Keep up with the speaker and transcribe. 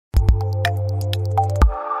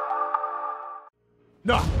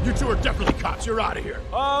Nah, you two are definitely cops. You're out of here.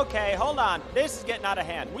 Okay, hold on. This is getting out of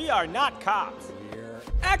hand. We are not cops. We're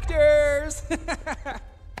actors!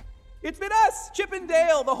 It's been us, Chip and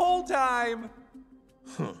Dale, the whole time.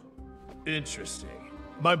 Huh. Interesting.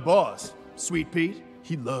 My boss, Sweet Pete,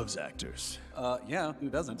 he loves actors. Yeah, who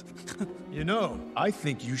doesn't? You know, I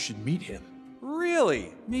think you should meet him.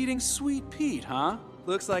 Really? Meeting Sweet Pete, huh?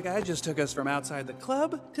 Looks like I just took us from outside the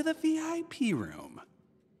club to the VIP room.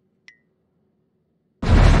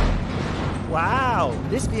 Wow,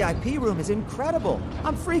 this VIP room is incredible.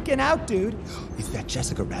 I'm freaking out, dude. Is that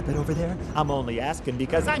Jessica Rabbit over there? I'm only asking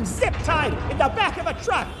because I'm zip-tied in the back of a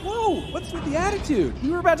truck. Whoa, what's with the attitude?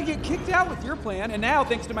 You were about to get kicked out with your plan, and now,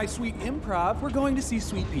 thanks to my sweet improv, we're going to see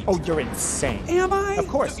Sweet Pete. Oh, you're insane. Am I? Of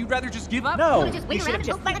course. You'd rather just give up? No. You should have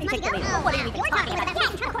just let me take the lead. What are you talking about?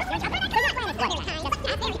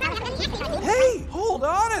 Hey, hold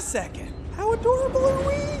on a second. How adorable are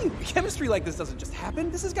we? Chemistry like this doesn't just happen.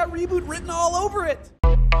 This has got reboot written all over it.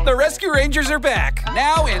 The Rescue Rangers are back,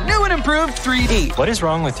 now in new and improved 3D. What is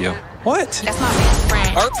wrong with you? What? That's my best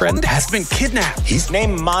friend. Our friend has been kidnapped. He's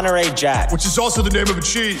named Monterey Jack. Which is also the name of a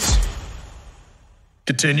cheese.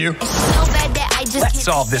 Continue. Let's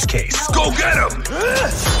solve this case. Go get him!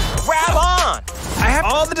 Grab on! I have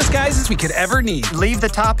all the disguises we could ever need. Leave the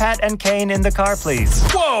top hat and cane in the car, please.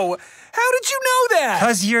 Whoa! How did you know that?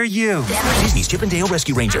 'Cause you're you. Disney's Chip and Dale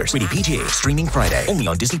Rescue Rangers. Rated PG. Streaming Friday. Only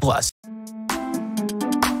on Disney+.